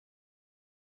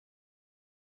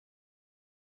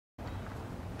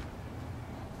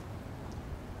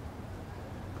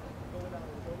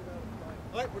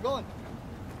right, we're going.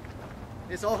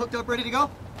 It's all hooked up, ready to go?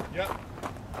 Yep.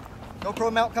 No pro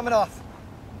mount coming off.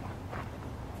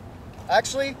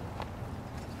 Actually,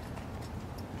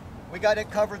 we got it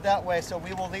covered that way, so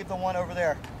we will leave the one over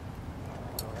there.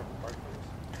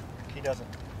 He doesn't.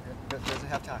 Doesn't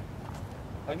have time.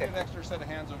 I need an extra set of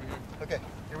hands over here. Okay,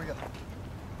 here we go.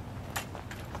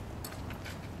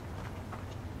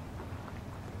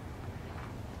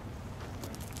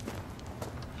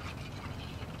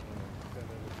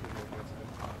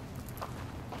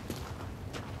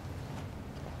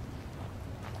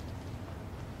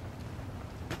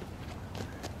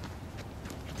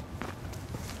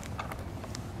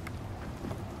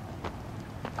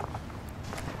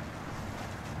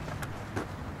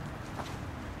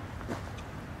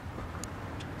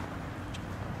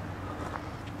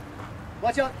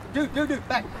 Watch out, dude,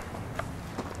 back.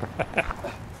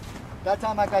 That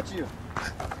time I got you.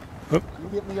 Oop. You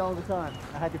get me all the time.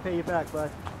 I had to pay you back,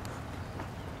 bud.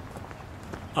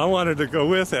 I wanted to go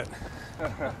with it.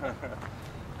 Ready?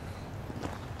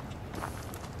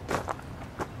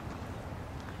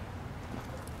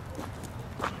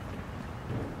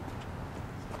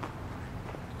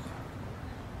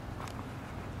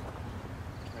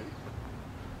 3,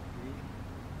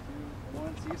 2,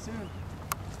 1, see you soon.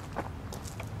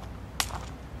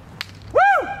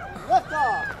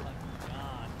 Liftoff! Oh my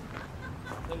God.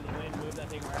 Look at the wind move that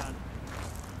thing around.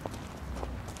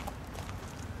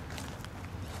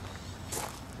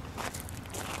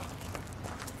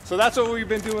 So that's what we've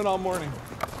been doing all morning.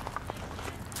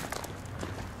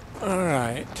 All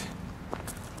right.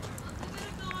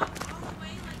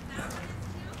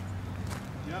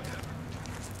 Yep.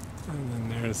 And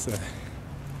then there's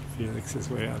Felix is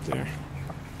way out there.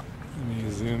 Let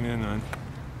me zoom in on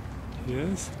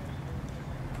his.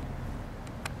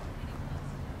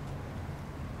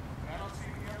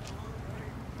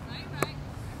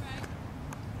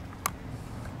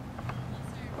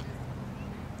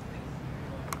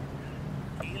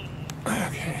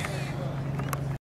 Okay.